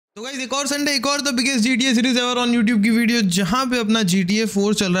तो गाइस एक और संडे, एक और the biggest GTA series ever on YouTube की वीडियो, जहां पे अपना GTA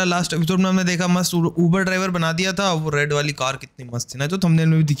 4 चल रहा है। लास्ट एपिसोड में हमने देखा मस्त उबर ड्राइवर बना दिया था। वो रेड वाली कार कितनी मस्त थी ना, जो थंबनेल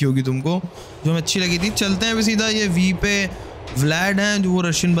में भी दिखी होगी तुमको, जो हमें अच्छी लगी थी। चलते हैं अभी सीधा ये वी पे। व्लाड है जो वो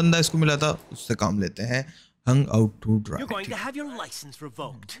रशियन बंदा इसको मिला था, उससे काम लेते हैं। Hung out to dry. You're going to have your license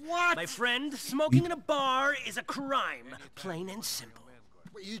revoked. What? My friend, smoking in a bar is a crime, plain and simple.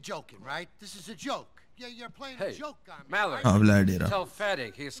 You're joking, right? This is a joke. Yeah, you're playing a joke on me. Mallory, हाँ व्लाड ये रहा। tell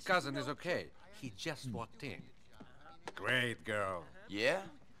Fadek his cousin is okay. He just walked in. Great girl. Yeah?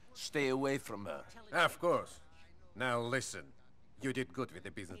 Stay away from her. Of course. Now listen. You did good with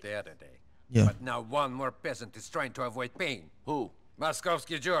the business the other day. Yeah. But now one more peasant is trying to avoid paying. Who?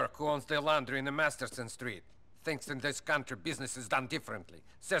 Moskovsky jerk who owns the laundry in the Masterson Street. Thinks in this country business is done differently.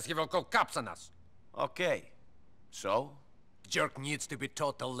 Says he will call cops on us. Okay. So? Jerk needs to be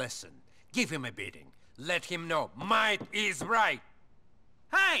taught a lesson. Give him a beating. Let him know might is right.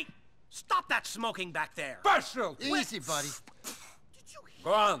 Hey! Stop that smoking back there! Partial! Easy, buddy.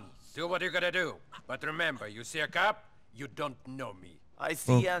 Go on. Do what you gotta do. But remember, you see a cop, you don't know me. I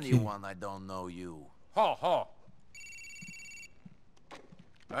see Okay. anyone, I don't know you. Ho, ho.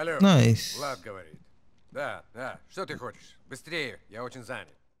 Алло. Nice. Влад говорит. Да. Что ты хочешь? Быстрее, я очень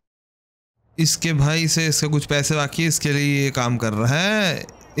занят. इसके भाई से इसका कुछ पैसे बाकी है, इसके लिए ये काम कर रहा है,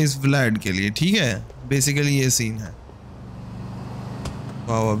 इस व्लाड के लिए। ठीक है, बेसिकली ये सीन है।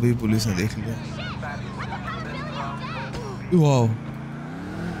 वाह, अभी पुलिस ने देख लिया। वाह,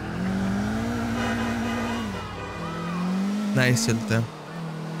 नाइस। चलते हैं।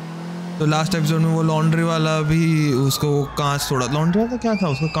 तो लास्ट एपिसोड में वो लॉन्ड्री वाला भी, उसको कांच तोड़ा। लॉन्ड्री वाला क्या था,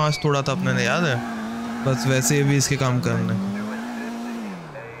 उसको कांच तोड़ा था अपने ने, याद है? बस वैसे ही भी इसके काम करने।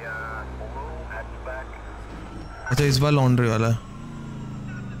 अच्छा, इस बार लॉन्ड्री वाला है।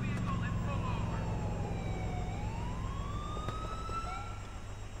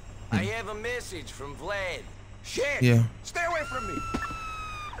 I have a message from Vlad. Shit! Yeah. Stay away from me!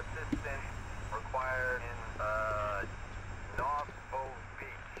 Assistance required in North Pole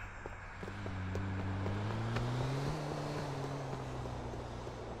Beach.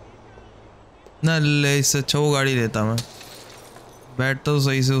 ना ले, इससे अच्छा वो गाड़ी लेता मैं, बैठता तो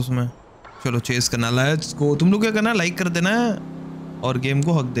सही से उसमें। चलो चेस करना। लाइक को तुम लोग क्या करना, लाइक कर देना है और गेम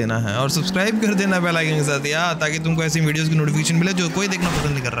को हक देना है और सब्सक्राइब कर देना बेल आइकन के साथ यार, ताकि तुमको ऐसी वीडियोस की नोटिफिकेशन मिले जो कोई देखना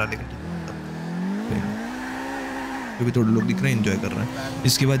पसंद नहीं कर रहा। लेकिन जो भी थोड़े लोग दिख रहे हैं, एंजॉय कर रहे हैं।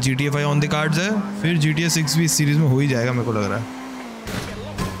 इसके बाद GTA 5 ऑन द कार्ड्स है, फिर GTA 6 भी इस सीरीज में हो ही जाएगा, मेरे को लग रहा है।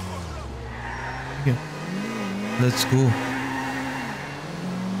 ठीक है, लेट्स गो।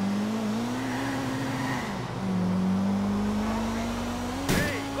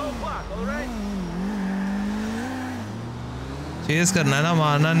 चेस करना है ना,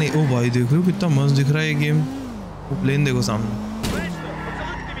 मारना नहीं। ओ भाई देख रहे हो कितना मस्त दिख रहा है ये गेम। वो प्लेन देखो सामने।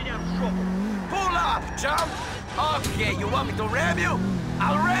 Pull up, chump! Okay, you want me to ram you?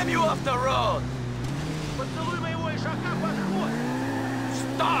 I'll ram you off the road!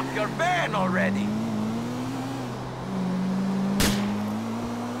 Stop! You're banned already!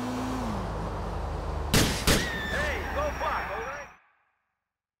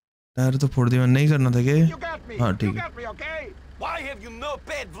 Tyre तो फोड़ दिया, नहीं करना था क्या? हाँ ठीक है। Why have you not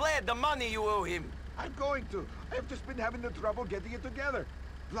paid Vlad the money you owe him? I'm going to. I've just been having the trouble getting it together.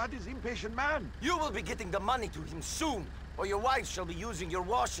 Vlad is impatient man. You will be getting the money to him soon, or your wife shall be using your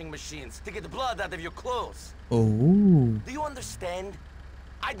washing machines to get the blood out of your clothes. Oh. Do you understand?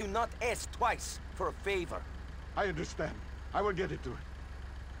 I do not ask twice for a favor. I understand. I will get it to him.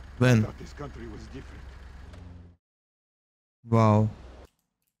 When? I thought this country was different. Wow.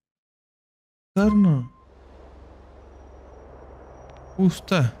 करना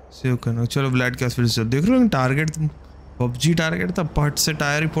पूछता है, save करना। चलो blade cash फिर से देख रहे हो, टारगेट PUBG टारगेट था, पट से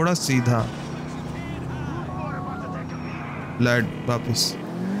टायर ही फोड़ा सीधा। ब्लैड वापस।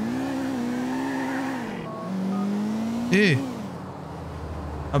 ए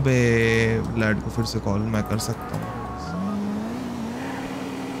अबे ब्लैड को फिर से कॉल मैं कर सकता हूँ।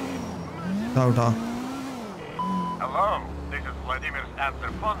 उठा। Hello, this is Vladimir's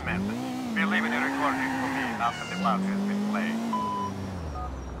answer phone message. Be leaving a recording for me after the blast has been played.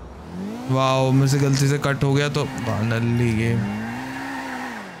 Wow, मेरे से गलती से कट हो गया तो नल्ली गेम।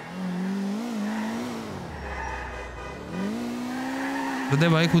 बता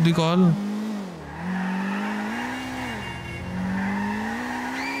भाई खुद ही कॉल।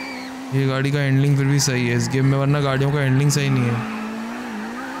 ये गाड़ी का हैंडलिंग फिर भी सही है इस गेम में, वरना गाड़ियों का हैंडलिंग सही नहीं है।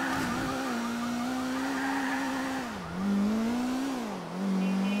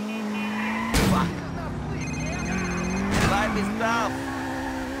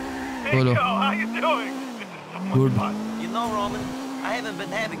 बोलो। How you doing? This is so much Good. fun. You know, Roman, I haven't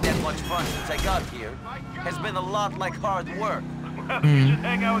been having that much fun since I got here. Has been a lot like hard work. Well, you should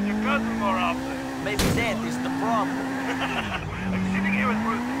hang out with your cousin more often. Maybe that is the problem. I'm sitting here with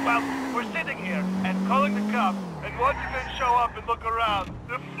Bruce. Well, we're sitting here and calling the cops and watching them show up and look around.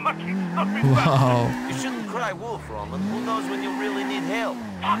 They're fucking stupid. Wow. You shouldn't cry wolf, Roman. Who knows when you really need help?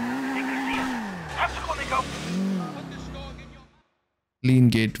 Fuck! Think they see us. Have to go, they go. Clean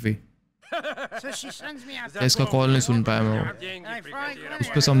gateway. So she sends me out. इसका call नहीं सुन पाया मैं वो उस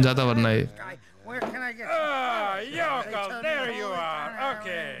पे समझाता वरना ये Where can I get? Oh, Yoko, there you are.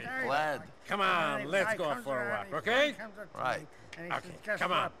 Okay. Glad. Come on, let's go for a walk, okay? Right. Okay,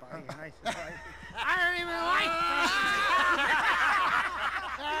 come on. I don't even like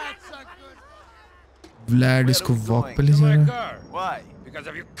That's a good. Vlad इसको walk पे ले To जा my रहा है car. Why? Because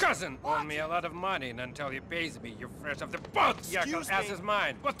of your cousin owed me a lot of money, and until he pays me, you're fresh off the boat. Yako's ass is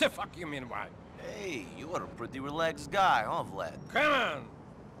mine. What the fuck you mean, why? Hey, you are a pretty relaxed guy, huh, Vlad? Come on.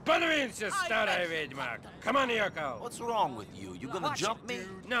 Подвинься, старая ведьма. Come on, Yoko. What's wrong with you? You gonna jump me?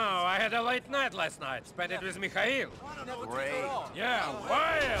 No, I had a late night last night. Spent it with Mikhail. Great. Yeah,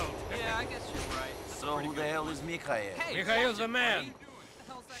 wild. So who the hell is Mikhail? Mikhail's the man.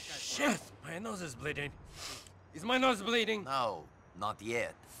 Shit, my nose is bleeding. Is my nose bleeding? No, not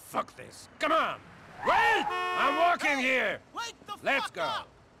yet. Fuck this. Come on. Wait! I'm walking here. Let's go.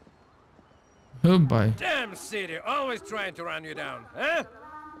 Oh bye. Damn city, always trying to run you down, huh?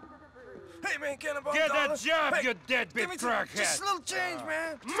 Hey man, get a Get a job, you deadbeat crackhead. Just a little change,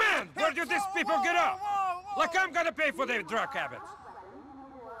 man. Man, where do these people get off? Like I'm gonna pay for their drug habits.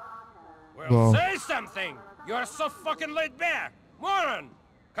 Well, Wow. say something. You're so fucking laid back. Moron.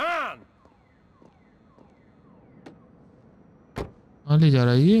 Come on. कहाँ ले जा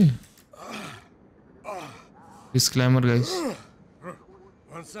रहा है ये? Disclaimer, guys.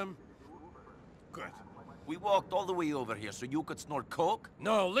 Want some? Good. We walked all the way over here so you could snort coke?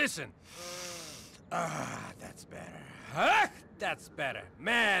 No, listen. That's better. Huh? That's better.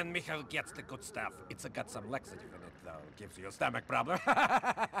 Man, Mikhail gets the good stuff. It's got some laxative in it, though. Gives you a stomach problem.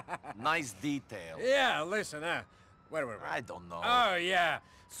 Nice detail. Yeah, listen, where were we? I don't know. Oh, yeah.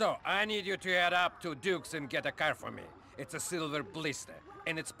 So, I need you to head up to Duke's and get a car for me. It's a silver blister,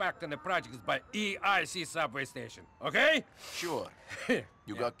 and it's parked in the projects by EIC subway station. Okay? Sure.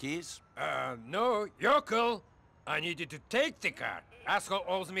 You got keys? No, you're cool. I need you to take the car. Asshole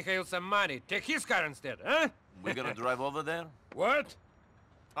owes Mikhail some money. Take his car instead, huh? We gonna drive over there? What?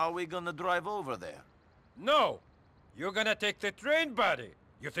 Are we gonna drive over there? No. You're gonna take the train, buddy.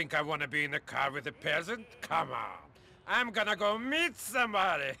 You think I wanna be in the car with a peasant? Come on. I'm gonna go meet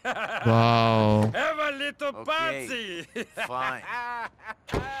somebody. Wow. Have a little Okay. party. Fine.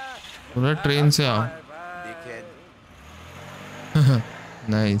 पूरा train से आओ. Dickhead.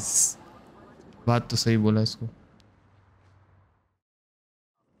 Nice. बात तो सही बोला इसको.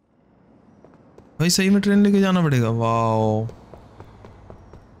 भाई सही में ट्रेन लेके जाना पड़ेगा. वाओ.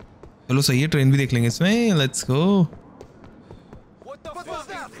 चलो सही है, ट्रेन भी देख लेंगे इसमें. Let's go. What the fuck was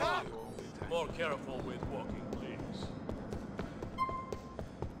that? More careful with walking, please.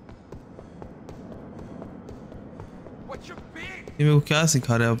 What's your big? ये मेरे को क्या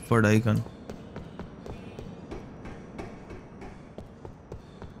सिखा रहा है अब पढ़ाई का?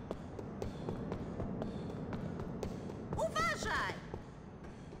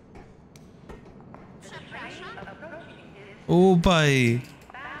 ओ भाई.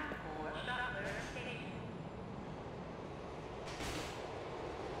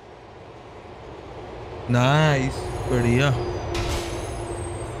 नाइस, बढ़िया.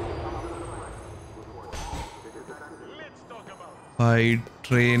 भाई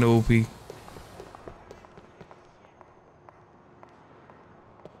ट्रेन ओपी.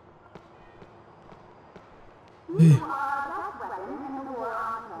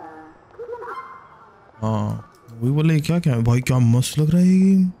 हाँ वही बोले. क्या क्या है भाई, क्या मस्त लग रहा है ये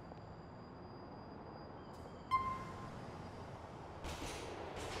गेम.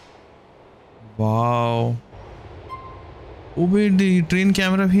 वाओ. ओ बेटी ट्रेन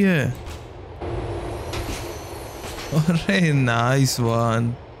कैमरा भी है. अरे नाइस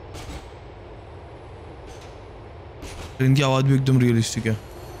वन. ट्रेन की आवाज भी एकदम रियलिस्टिक है.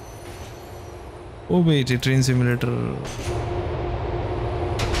 ओ बेटे ट्रेन सिमुलेटर.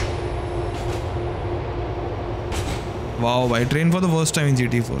 वाओ भाई, train for the first time in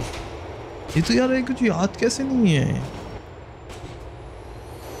GTA 4. ये तो यार कुछ याद कैसे नहीं है.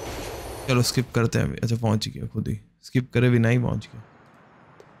 चलो स्किप करते हैं. अच्छा पहुंच गया, खुद ही स्किप करे बिना ही पहुंच गया.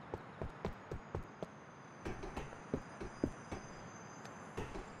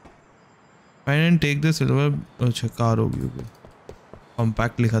 Find and take the silver. अच्छा कार होगी.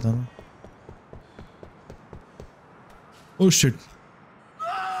 कॉम्पैक्ट लिखा था ना. Oh shit.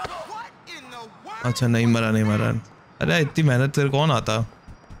 अच्छा नहीं मरा। अरे इतनी मेहनत कर कौन आता?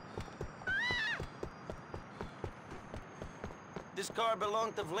 This car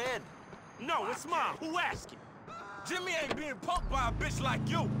belonged to Vlad. No, it's mine. Who asked you? Jimmy ain't being punked by a bitch like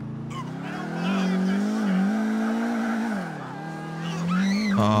you.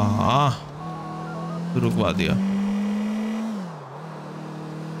 हाँ रुकवा दिया।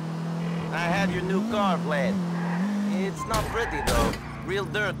 I have your new car, Vlad. It's not pretty though. Real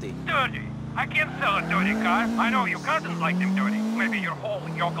dirty. Dirty? I can't sell a dirty car. I know your cousins like them dirty. Maybe your whole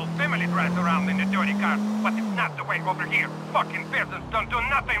yokel family drives around in a dirty car. But it's not the way over here. Fucking peasants don't do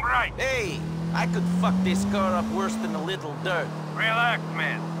nothing right. Hey, I could fuck this car up worse than a little dirt. Relax,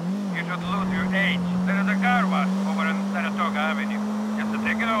 man. You should lose your age. There is a car wash over on Saratoga Avenue. Just to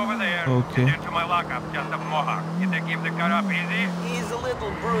take it over there. Okay. And into my lockup, just a mohawk. Did they give the car up easy? He's a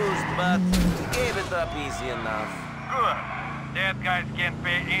little bruised, but he gave it up easy enough. Good. Dead guys can't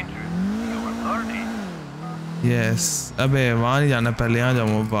pay interest. You were learning. Yes. अबे वहाँ नहीं जाना, पहले यहाँ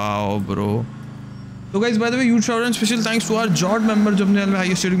जाऊँ। Wow bro. तो guys, by the way, huge shout out and special thanks to our Jod member जो अपने चैनल में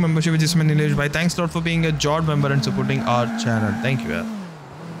highest rating membership है, जिसमें नीलेश भाई। Thanks a lot for being a Jod member and supporting our channel. Thank you यार।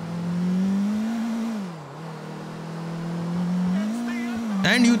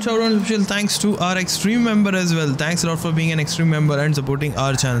 And huge shout out and special thanks to our Extreme member as well. Thanks a lot for being an Extreme member and supporting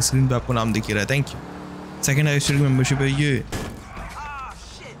our channel. Screen पे आपको नाम दिख ही रहा है। Thank you. Second highest rating membership है ये।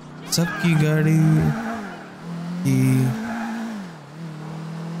 सबकी गाड़ी की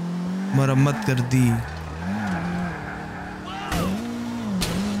मरम्मत कर दी।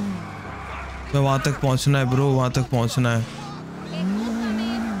 मैं वहां तक पहुंचना है ब्रो, वहां तक पहुंचना है।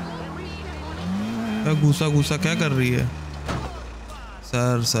 क्या घूसा क्या कर रही है?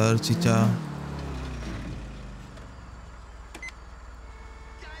 सर चीचा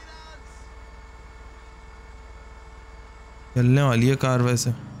चलने वाली है कार वैसे।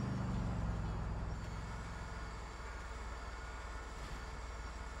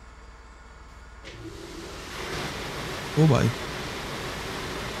 ओ भाई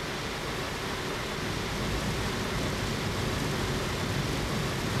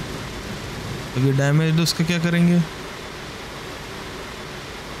अब ये डैमेज तो उसका क्या करेंगे?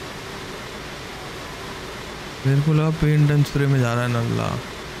 मेरे को लगा पेंट एंड स्प्रे में जा रहा है नल्ला।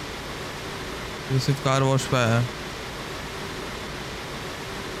 ये सिर्फ कार वॉश पे है।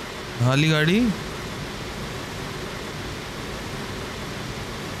 खाली गाड़ी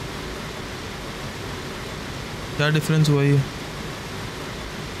क्या डिफरेंस हुआ ये?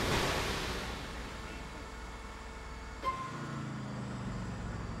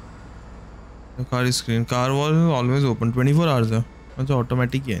 Car screen car wall always open 24 hours है। अच्छा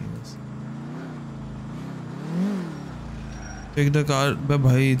ऑटोमेटिक ही है बस। एक द कार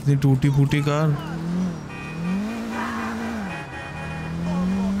भाई इतनी टूटी फूटी कार।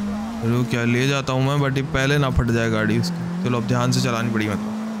 चलो क्या ले जाता हूँ मैं, बट ये पहले ना फट जाए गाड़ी उसकी। चलो अब ध्यान से चलानी पड़ी मतलब।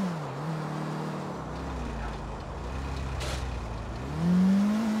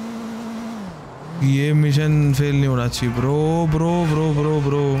 ये मिशन फेल नहीं होना चाहिए bro bro bro bro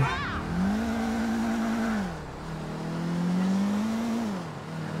bro.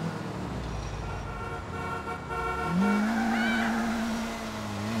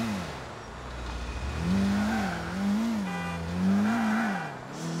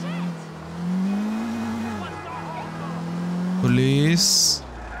 Police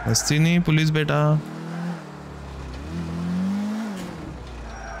हस्ती नहीं, पुलिस बेटा।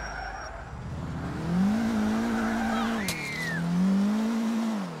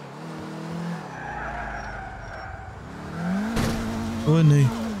 ओ नहीं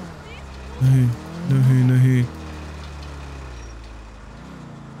नहीं नहीं नहीं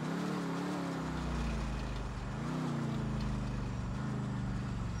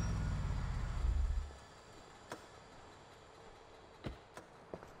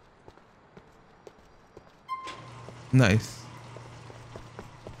नाइस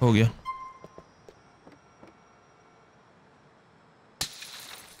हो गया।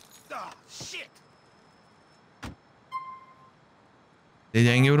 ले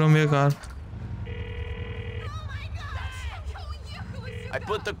जाएंगे ब्रो मेरी car. I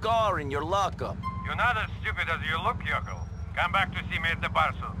put the car in your lockup. You're not as stupid as you look, yokel. Come back to see me at the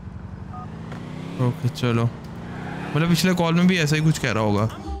parcel. Okay चलो। मतलब पिछले कॉल में भी ऐसा ही कुछ कह रहा होगा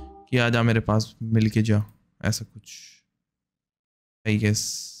कि आ जा मेरे पास मिल के जा, ऐसा कुछ। आई गेस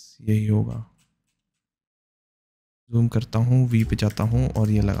यही होगा। जूम करता हूँ, वी पे जाता हूँ और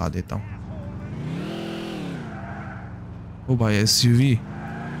ये लगा देता हूँ। ओ भाई SUV.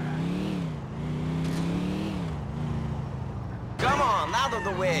 Come on, out of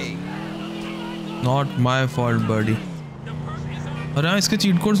the way. Not my fault, buddy. और हाँ इसके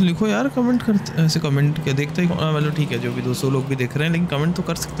चीट कोड्स लिखो यार, कमेंट करते ऐसे कमेंट क्या देखते ही मतलब ठीक है जो भी 200 लोग भी देख रहे हैं, लेकिन कमेंट तो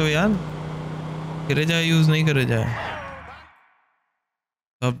कर सकते हो यार। करे जाए यूज़ नहीं करे जाए,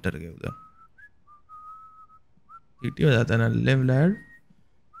 सब डर गए उधर। टीटी हो जाता है ना, लिव लैड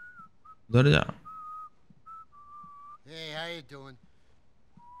उधर जा। Hey, how you doing?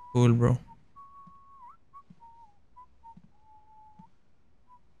 Cool bro.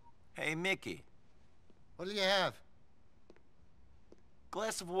 Hey, Mickey. What do you have?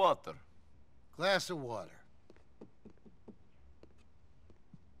 Glass of water. Glass of water.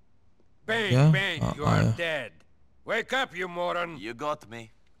 Bang, Yeah? bang, you are dead. Wake up, you moron. You got me.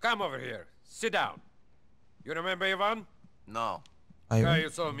 Come over here. Sit down. You remember Ivan? No. Guy you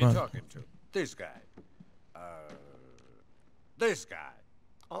saw me talking to. This guy. This guy.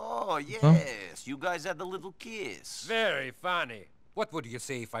 Oh, yes. You guys had a little kiss. Very funny. What would you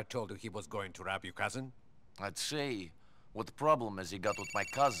say if I told you he was going to rob your cousin? I'd say, what problem has he got with my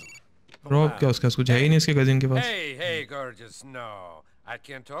cousin? Rob क्या उसका कुछ है ही नहीं इसके cousin के पास। Hey, hey, gorgeous. No, I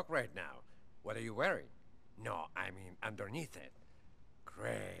can't talk right now. What are you wearing? No, I mean underneath it.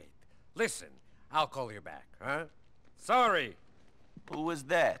 Great. Listen, I'll call you back, huh? Sorry. Who was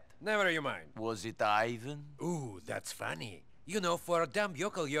that? Never you mind. Was it Ivan? Ooh, that's funny. You know, for a dumb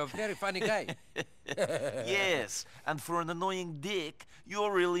yokel, you're a very funny guy. Yes, and for an annoying dick,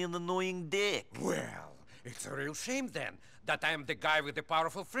 you're really an annoying dick. Well, it's a real shame then that I'm the guy with the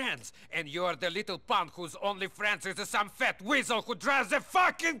powerful friends, and you're the little punk whose only friends is some fat weasel who drives the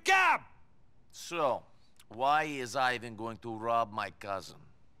fucking cab! So, why is Ivan going to rob my cousin?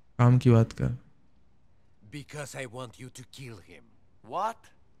 काम की बात कर। Because I want you to kill him. What?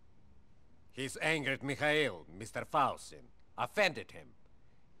 He's angry at Mikhail, Mr. Faustin. Offended him.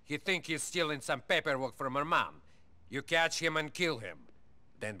 He think he's stealing some paperwork from her mom. You catch him and kill him.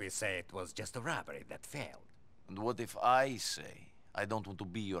 Then we say it was just a robbery that failed. And what if I say, I don't want to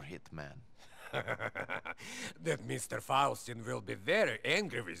be your hitman? That Mr. Faustin will be very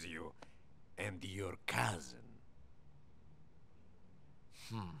angry with you. And your cousin.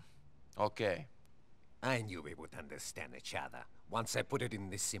 Okay. I knew we would understand each other once I put it in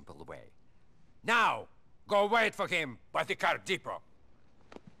this simple way. Now, go wait for him by the car depot.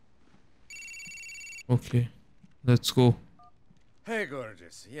 Okay, let's go. Hey,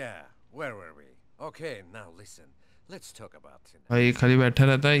 gorgeous. Yeah, where were we? Okay, now listen. Let's talk about tonight. भाई खाली बैठा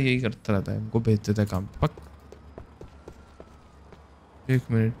रहता है, यही करता रहता है, हमको भेज देता है काम पे। पक।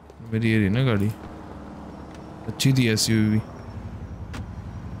 एक मिनट, मेरी ये रही ना गाड़ी, अच्छी थी SUV।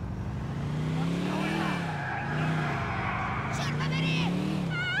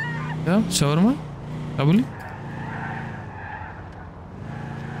 क्या शवरमा क्या बोली?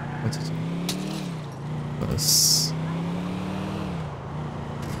 अच्छा बस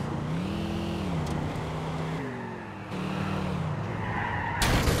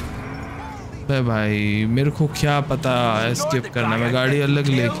भाई मेरे को क्या पता एस्केप करना, मैं गाड़ी अलग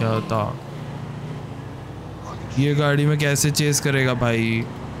लेके आता। ये गाड़ी में कैसे चेस करेगा भाई?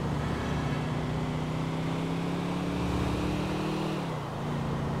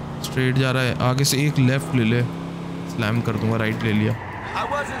 स्ट्रेट जा रहा है, आगे से एक लेफ्ट ले ले, स्लैम कर दूंगा। राइट ले लिया। I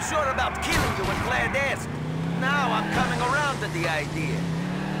wasn't sure about killing you when Glad asked. Now I'm coming around to the idea.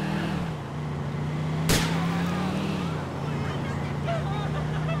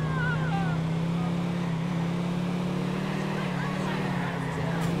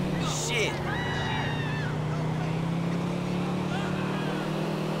 Shit.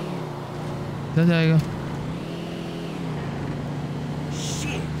 क्या जाएगा?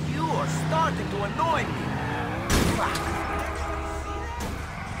 Shit, you are starting to annoy me.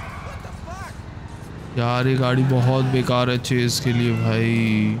 यार ये गाड़ी बहुत बेकार है चेस के लिए भाई,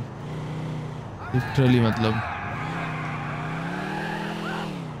 लिटरली मतलब।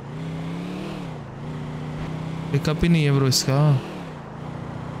 पिकअप ही नहीं है ब्रो इसका।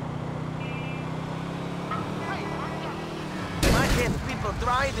 Why can't people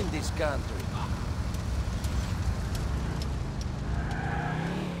drive in this country?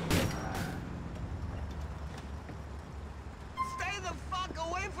 Stay the fuck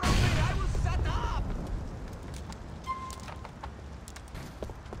away from me! I was set up!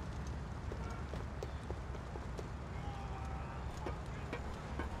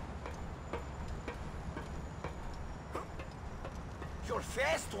 You're a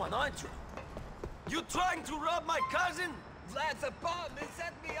fast one, aren't you? You trying to rob my cousin? That's a bomb! They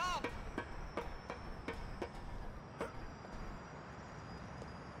set me up!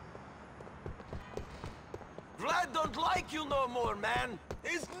 Vlad don't like you no more, man!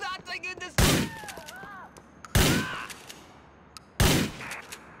 There's nothing in this...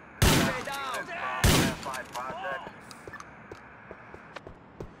 Stay down!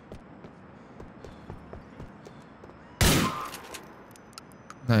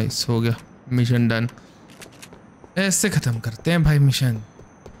 Nice, हो गया mission done. ऐसे खत्म करते हैं भाई mission.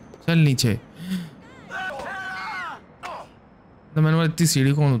 चल नीचे। तो मैंने बोला इतनी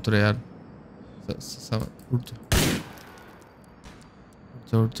सीढ़ी कौन उतरे यार।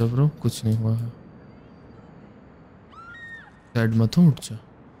 उठ जा ब्रो, कुछ नहीं हुआ है। डैड मत हो, उठ जा।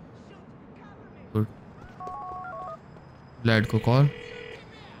 गुड। लैड को call.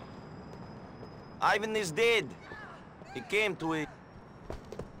 Ivan is dead. He came to it.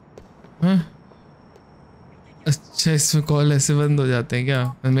 हाँ? अच्छा, इसमें कॉल ऐसे बंद हो जाते हैं क्या?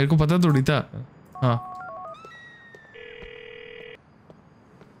 मेरे को पता थोड़ी था। हाँ।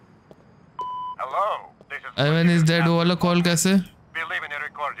 Hello, this is Ivan is dead वो वाला कॉल कैसे? Be leaving a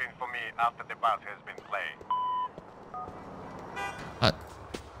recording for me after the bath has been played.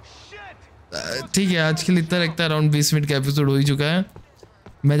 ठीक है, आज के लिए इतना रखता है। अराउंड 20 मिनट का एपिसोड हो ही चुका है।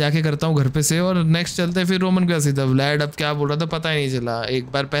 मैं जाके करता हूँ घर पे से और नेक्स्ट चलते हैं फिर रोमन का सीधा। व्लैड अब क्या बोल रहा था पता ही नहीं चला।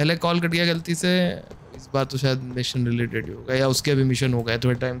 एक बार पहले कॉल कट गया गलती से, इस बार तो शायद मिशन रिलेटेड ही होगा या उसके भी मिशन हो गया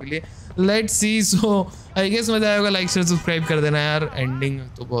थोड़े टाइम के लिए। Let's see. So I guess मजा आएगा। लाइक शेयर सब्सक्राइब कर देना यार। एंडिंग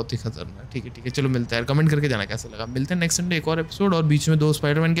तो बहुत ही खतरनाक। ठीक है चलो मिलते हैं यार। कमेंट करके जाना कैसा लगा। मिलते हैं नेक्स्ट संडे एक और एपिसोड, और बीच में 2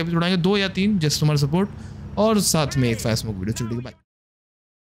 स्पाइडरमैन के एपिसोड आएंगे, 2 या 3 जस्ट तुम्हारा सपोर्ट, और साथ में एक फास्ट स्मोक वीडियो। चलो ठीक है, बाय।